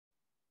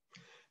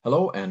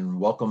Hello and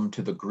welcome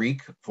to the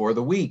Greek for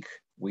the week.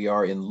 We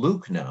are in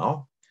Luke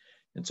now.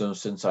 And so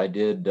since I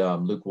did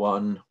Luke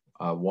 1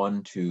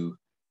 to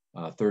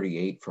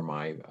 38 for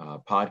my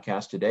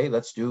podcast today,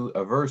 let's do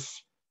a verse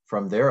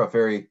from there, a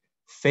very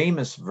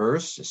famous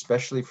verse,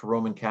 especially for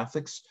Roman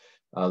Catholics,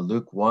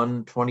 Luke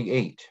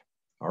 1:28.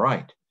 All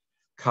right.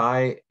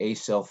 Kai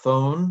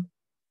eselthon.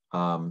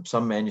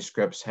 Some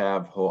manuscripts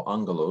have ho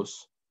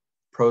angelos,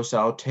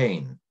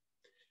 prosautein.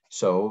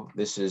 So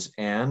this is,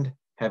 and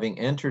having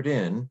entered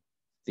in,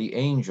 the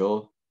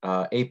angel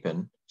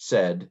Apin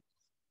said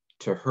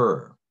to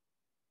her.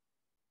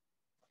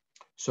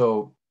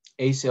 So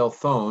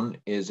aselthon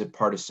is a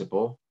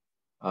participle.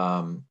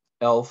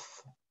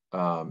 Elf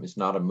is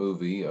not a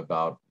movie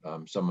about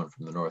someone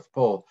from the North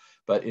Pole,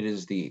 but it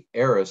is the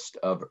aorist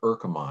of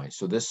erchomai.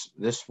 So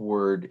this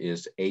word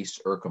is ace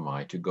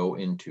erchomai, to go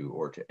into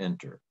or to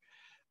enter.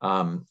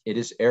 It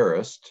is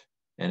aorist,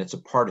 and it's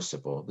a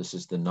participle. This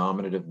is the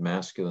nominative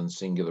masculine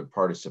singular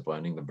participle,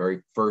 ending the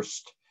very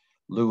first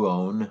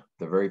luon,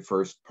 the very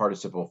first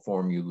participle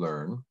form you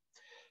learn.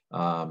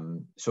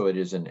 So it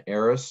is an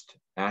aorist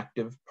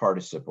active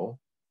participle,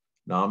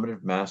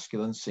 nominative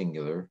masculine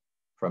singular,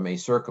 from a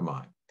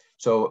erchomai.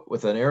 So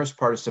with an aorist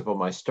participle,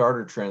 my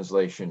starter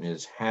translation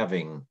is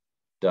having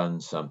done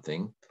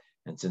something.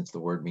 And since the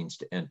word means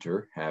to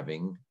enter,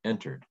 having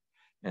entered.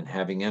 And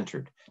having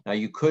entered. Now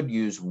you could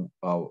use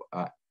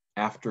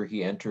after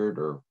he entered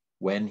or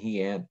when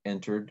he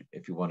entered,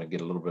 if you want to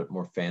get a little bit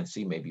more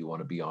fancy. Maybe you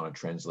want to be on a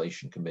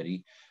translation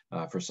committee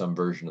for some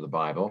version of the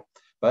Bible.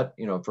 But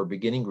for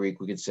beginning Greek,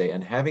 we could say,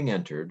 and having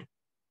entered,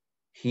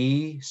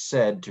 he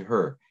said to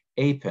her,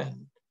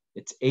 apen.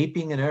 It's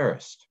aping an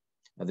aorist.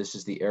 Now this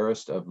is the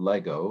aorist of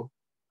Lego.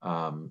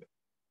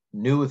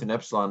 Nu with an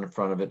epsilon in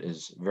front of it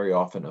is very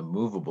often a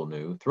movable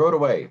nu. Throw it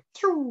away.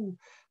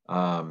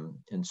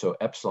 And so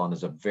epsilon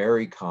is a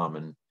very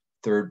common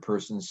third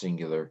person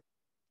singular,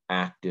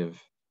 active,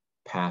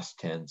 past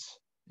tense,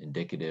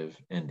 indicative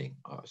ending.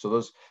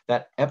 So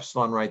that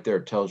epsilon right there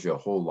tells you a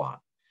whole lot.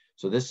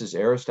 So this is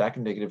aorist active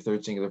indicative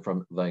third singular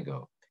from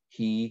Lego.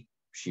 He,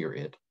 she, or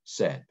it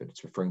said, but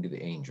it's referring to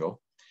the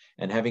angel.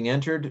 And having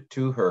entered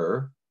to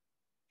her,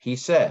 he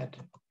said,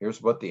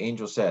 here's what the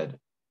angel said,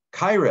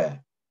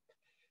 Kaire,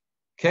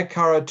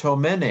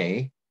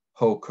 kekaratomene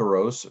ho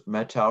karos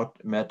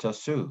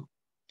metasu.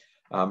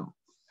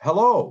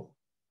 Hello.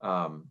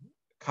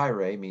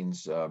 Kyrie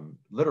means,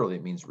 literally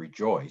it means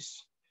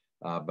rejoice,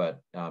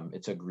 but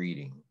it's a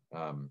greeting.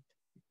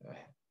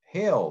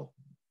 Hail,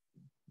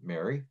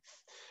 Mary.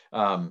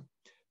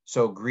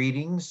 So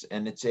greetings,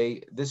 and it's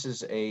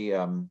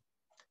an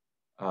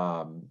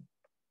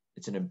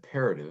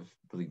imperative,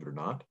 believe it or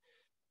not.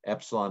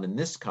 Epsilon in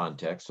this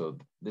context, so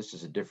this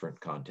is a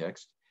different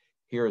context.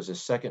 Here is a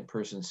second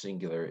person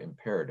singular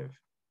imperative.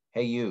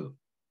 Hey, you,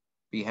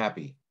 be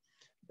happy.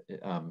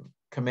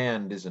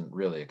 Command isn't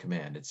really a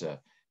command. It's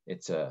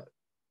a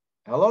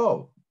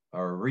hello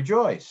or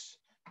rejoice.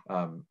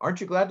 Aren't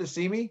you glad to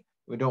see me?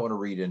 We don't want to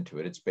read into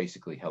it. It's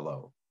basically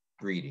hello,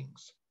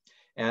 greetings.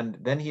 And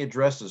then he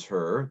addresses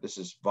her. This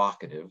is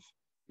vocative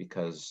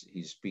because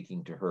he's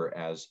speaking to her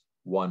as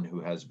one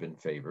who has been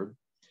favored.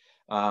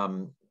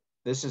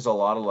 This is a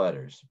lot of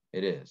letters.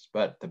 It is.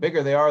 But the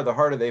bigger they are, the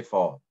harder they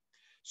fall.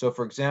 So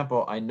for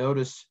example, I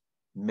notice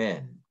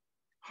men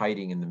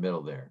hiding in the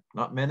middle there.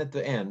 Not men at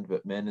the end,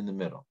 but men in the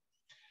middle.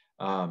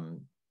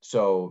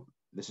 So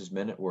this is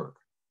men at work.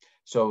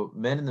 So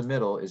men in the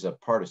middle is a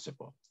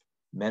participle.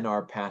 Men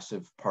are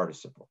passive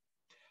participle.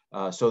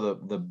 So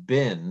the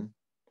bin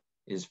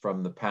is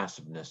from the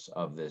passiveness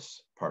of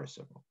this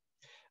participle.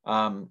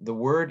 The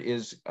word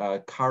is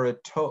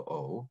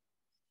karatoo.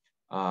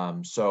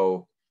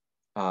 So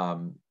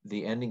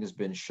the ending has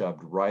been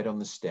shoved right on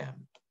the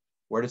stem.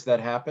 Where does that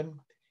happen?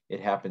 It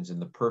happens in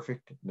the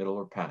perfect, middle,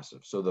 or passive.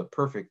 So the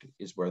perfect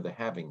is where the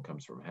having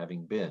comes from,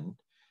 having been.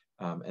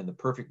 And the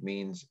perfect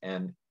means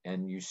and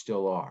you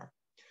still are.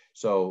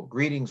 So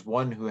greetings,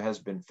 one who has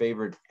been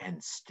favored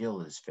and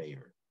still is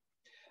favored.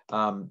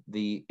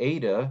 The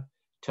Ada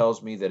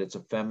tells me that it's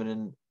a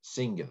feminine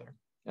singular.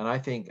 And I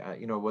think,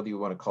 whether you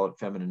want to call it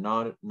feminine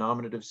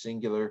nominative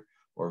singular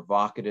or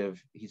vocative,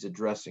 he's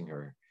addressing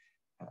her.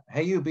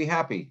 Hey, you, be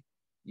happy,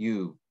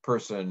 you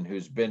person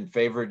who's been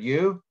favored,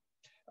 you.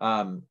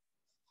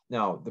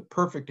 Now, the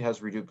perfect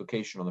has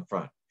reduplication on the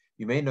front.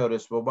 You may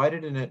notice, well, why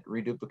didn't it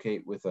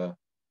reduplicate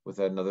with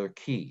another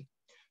key?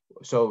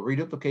 So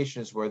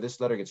reduplication is where this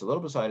letter gets a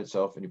little beside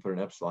itself and you put an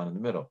epsilon in the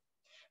middle.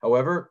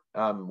 However,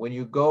 when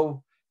you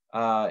go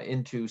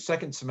into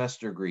second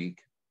semester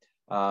Greek,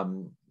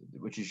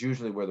 which is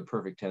usually where the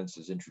perfect tense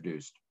is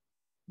introduced,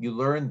 you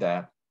learn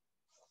that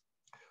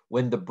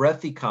when the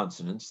breathy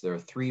consonants, there are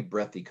three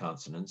breathy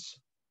consonants,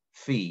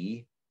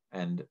 phi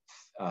and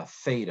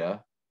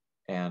theta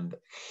and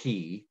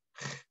he.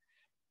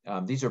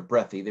 These are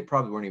breathy. They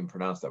probably weren't even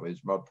pronounced that way. It's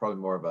probably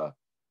more of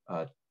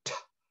a t,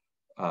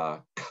 k,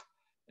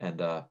 and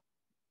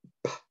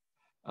p.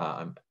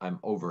 I'm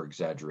over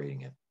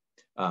exaggerating it.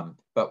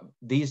 But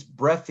these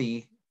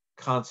breathy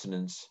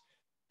consonants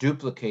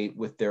duplicate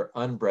with their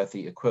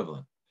unbreathy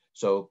equivalent.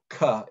 So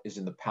k is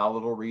in the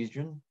palatal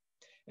region.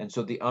 And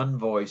so the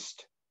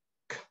unvoiced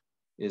k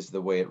is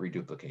the way it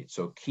reduplicates.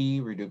 So chi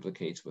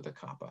reduplicates with a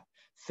kappa,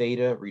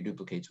 theta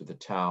reduplicates with a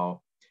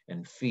tau,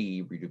 and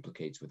phi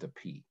reduplicates with a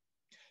p.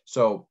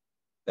 So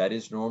that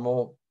is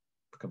normal,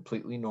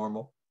 completely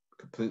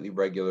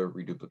regular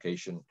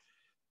reduplication.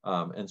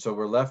 And so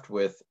we're left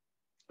with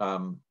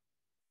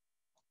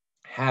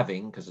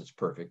having, because it's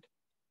perfect,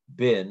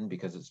 been,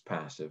 because it's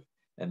passive,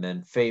 and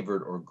then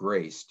favored or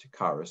graced,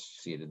 charis,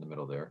 see it in the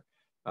middle there,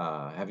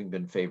 having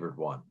been favored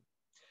one.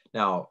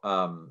 Now,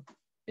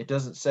 it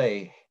doesn't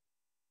say,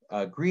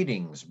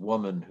 greetings,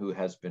 woman who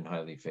has been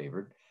highly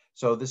favored.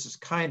 So this is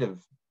kind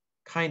of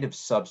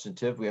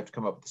substantive. We have to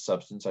come up with the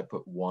substance. I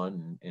put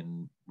one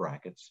in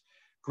brackets.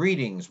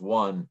 Greetings,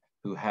 one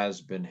who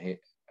has been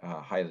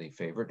highly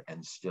favored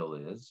and still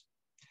is.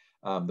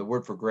 The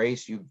word for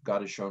grace, you've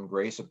God has shown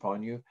grace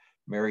upon you.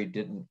 Mary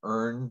didn't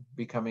earn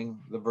becoming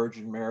the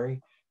Virgin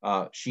Mary.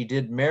 She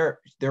did merit,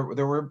 there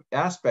were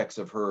aspects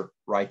of her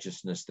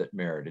righteousness that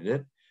merited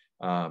it.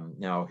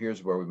 Now,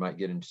 here's where we might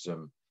get into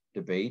some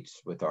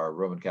debates with our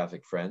Roman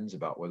Catholic friends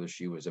about whether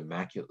she was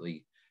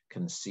immaculately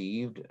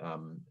conceived.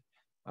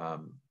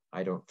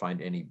 I don't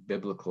find any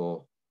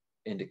biblical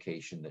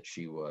indication that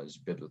she was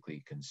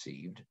biblically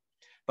conceived,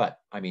 but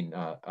I mean,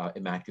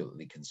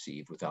 immaculately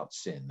conceived without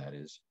sin, that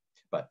is.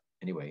 But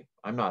anyway,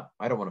 I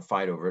don't want to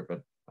fight over it,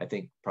 but I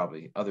think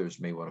probably others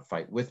may want to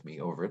fight with me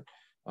over it.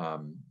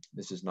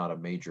 This is not a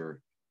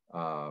major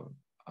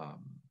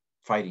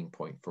fighting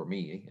point for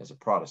me as a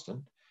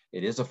Protestant.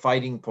 It is a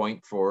fighting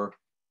point for,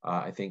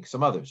 I think,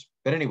 some others.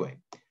 But anyway,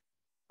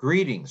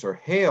 greetings or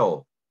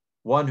hail,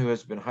 one who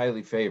has been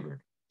highly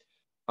favored.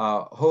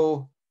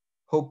 Ho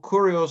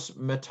kurios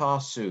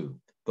metasu,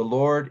 the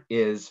Lord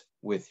is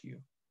with you.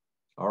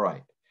 All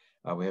right,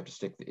 we have to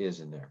stick the is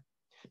in there.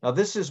 Now,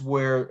 this is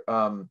where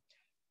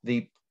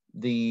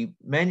the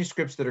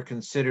manuscripts that are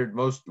considered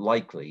most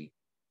likely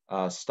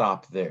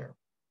stop there.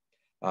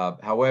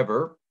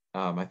 However,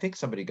 I think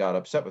somebody got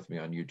upset with me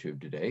on YouTube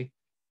today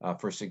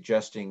for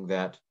suggesting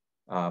that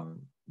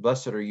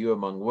blessed are you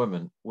among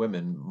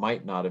women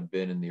might not have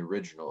been in the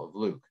original of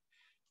Luke.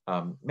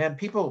 Man,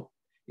 people,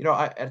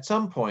 at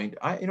some point,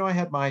 I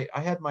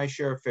had my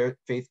share of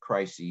faith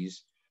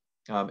crises,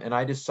 and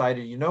I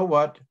decided, you know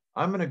what,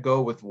 I'm going to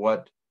go with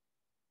what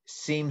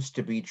seems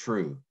to be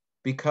true,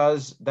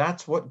 because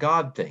that's what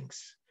God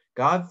thinks.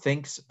 God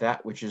thinks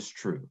that which is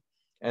true.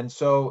 And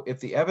so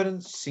if the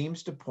evidence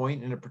seems to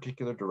point in a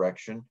particular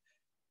direction,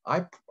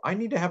 I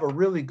need to have a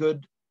really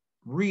good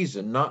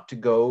reason not to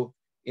go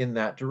in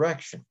that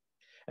direction.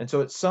 And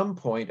so at some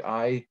point,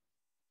 I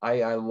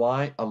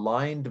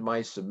aligned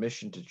my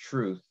submission to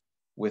truth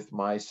with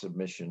my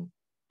submission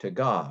to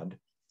God.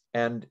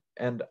 And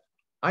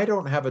I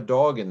don't have a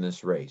dog in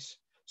this race.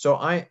 So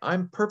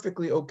I'm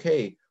perfectly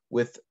okay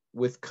with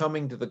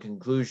coming to the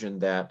conclusion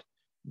that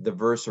the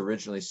verse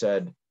originally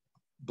said,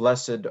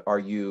 blessed are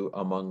you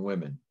among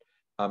women.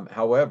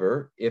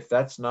 However, if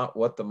that's not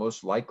what the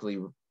most likely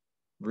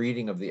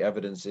reading of the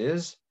evidence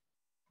is,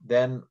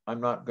 then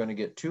I'm not going to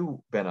get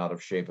too bent out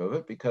of shape of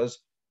it, because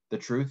the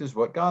truth is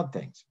what God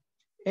thinks.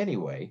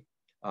 Anyway,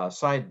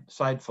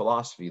 side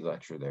philosophy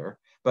lecture there,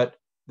 but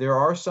there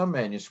are some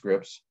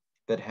manuscripts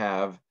that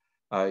have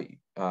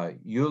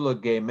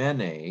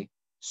eulogemene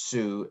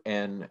su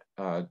en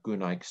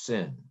gunaik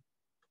sin.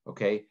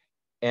 Okay,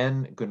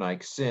 en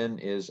gunaik sin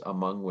is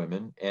among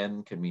women.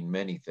 En can mean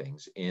many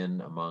things.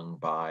 In, among,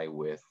 by,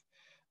 with.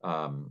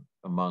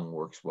 Among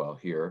works well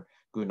here.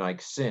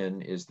 Gunaik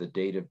sin is the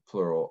dative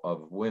plural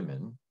of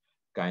women.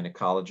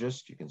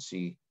 Gynecologist, you can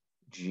see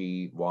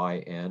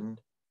G-Y-N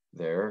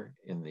there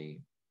in the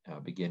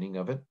beginning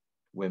of it.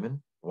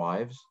 Women,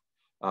 wives.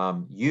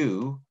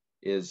 You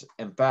is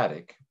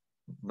emphatic,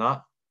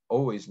 not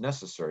always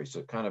necessary. So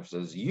it kind of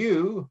says,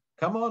 you,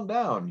 come on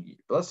down.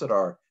 Blessed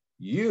are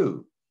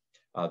you.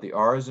 The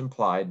R is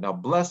implied. Now,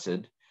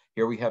 blessed,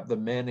 here we have the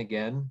men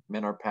again.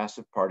 Men are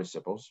passive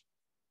participles.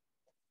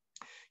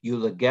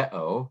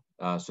 Eulogeo,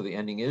 so the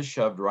ending is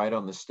shoved right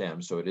on the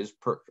stem, so it is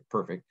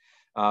perfect.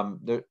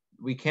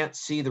 We can't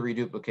see the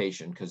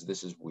reduplication because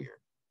this is weird.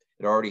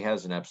 It already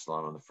has an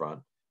epsilon on the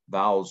front.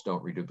 Vowels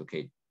don't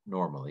reduplicate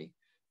normally.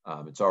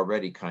 It's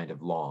already kind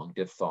of long.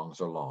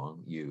 Diphthongs are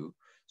long, you.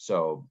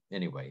 So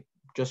anyway,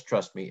 just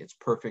trust me, it's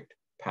perfect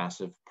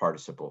passive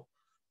participle,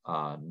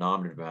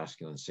 nominative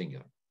masculine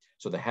singular.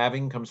 So the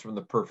having comes from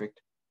the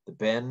perfect, the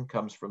ben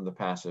comes from the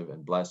passive,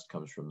 and blessed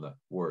comes from the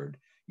word.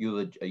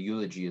 A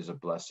eulogy is a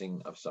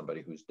blessing of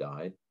somebody who's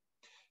died.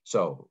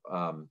 So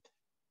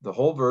the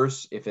whole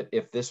verse,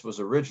 if this was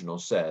original,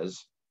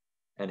 says,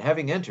 and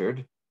having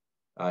entered,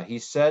 he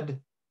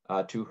said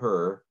to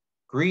her,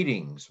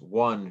 greetings,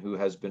 one who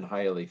has been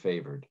highly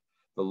favored.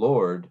 The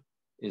Lord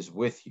is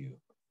with you.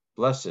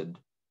 Blessed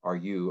are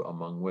you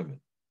among women.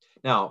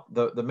 Now,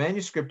 the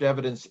manuscript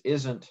evidence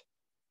isn't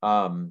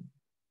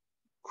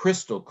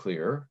crystal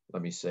clear.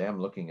 Let me say, I'm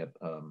looking at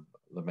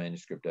the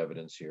manuscript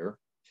evidence here.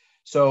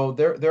 So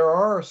there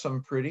are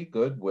some pretty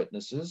good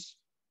witnesses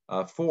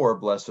for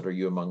blessed are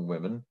you among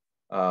women.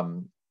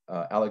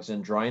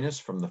 Alexandrinus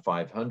from the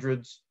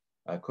 500s.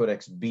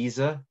 Codex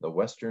Beza, the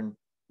Western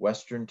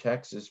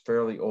text, is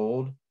fairly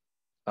old.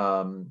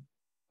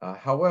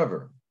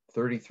 However,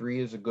 33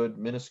 is a good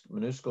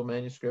minuscule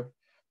manuscript.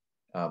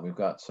 We've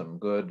got some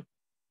good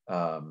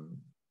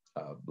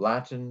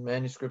Latin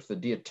manuscripts. The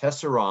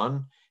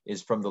Diatessaron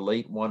is from the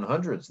late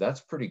 100s.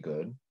 That's pretty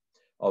good,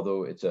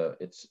 although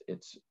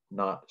it's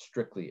not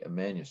strictly a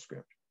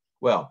manuscript.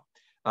 Well,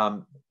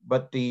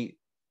 but the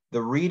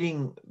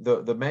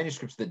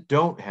manuscripts that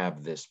don't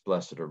have this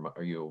 "Blessed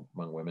are you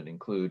among women"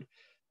 include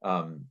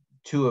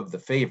two of the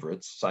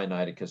favorites,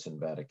 Sinaiticus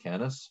and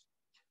Vaticanus,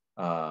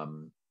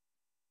 and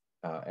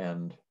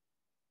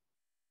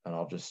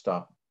I'll just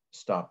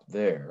stop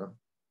there.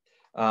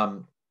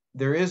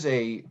 There is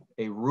a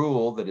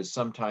rule that is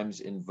sometimes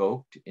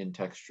invoked in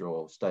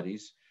textual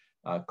studies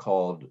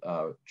called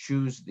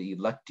choose the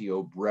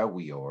lectio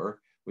brevior,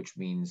 which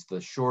means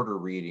the shorter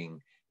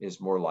reading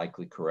is more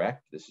likely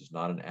correct. This is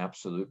not an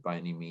absolute by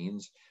any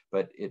means,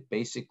 but it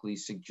basically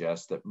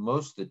suggests that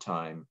most of the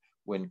time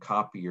when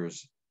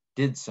copiers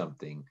did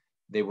something,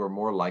 they were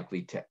more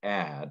likely to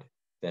add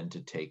than to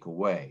take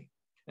away.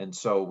 And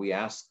so we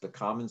ask the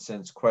common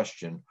sense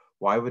question,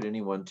 why would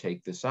anyone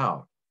take this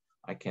out?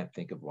 I can't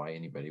think of why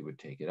anybody would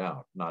take it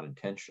out, not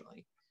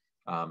intentionally.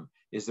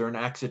 Is there an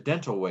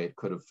accidental way it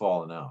could have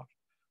fallen out?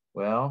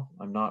 Well,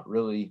 I'm not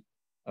really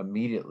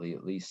immediately,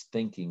 at least,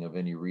 thinking of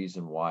any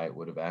reason why it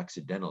would have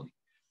accidentally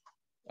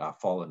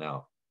fallen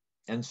out.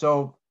 And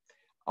so,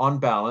 on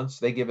balance,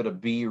 they give it a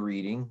B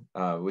reading,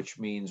 which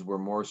means we're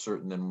more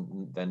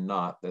certain than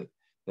not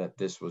that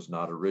this was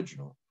not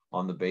original,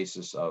 on the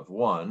basis of,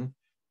 one,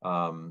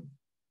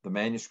 the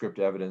manuscript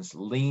evidence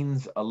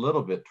leans a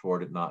little bit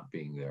toward it not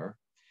being there.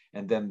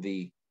 And then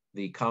the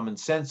common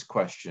sense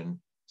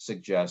question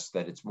suggests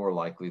that it's more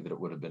likely that it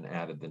would have been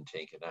added than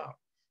taken out.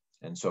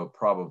 And so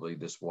probably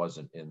this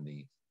wasn't in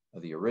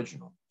the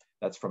original.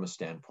 That's from a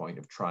standpoint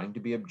of trying to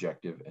be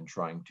objective and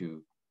trying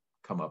to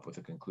come up with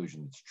a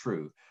conclusion that's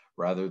true,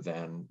 rather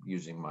than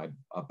using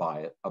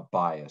a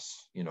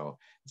bias,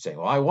 saying,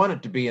 well, I want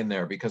it to be in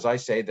there because I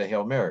say the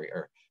Hail Mary,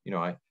 or,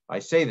 I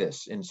say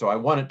this, and so I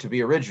want it to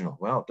be original.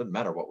 Well, it doesn't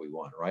matter what we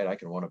want, right? I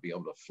can want to be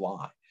able to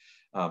fly.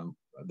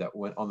 That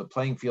when on the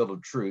playing field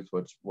of truth,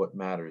 what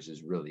matters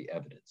is really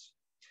evidence.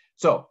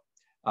 So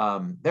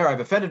there, I've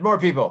offended more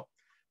people,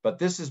 but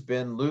this has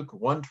been Luke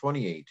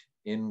 1:28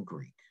 in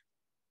Greek.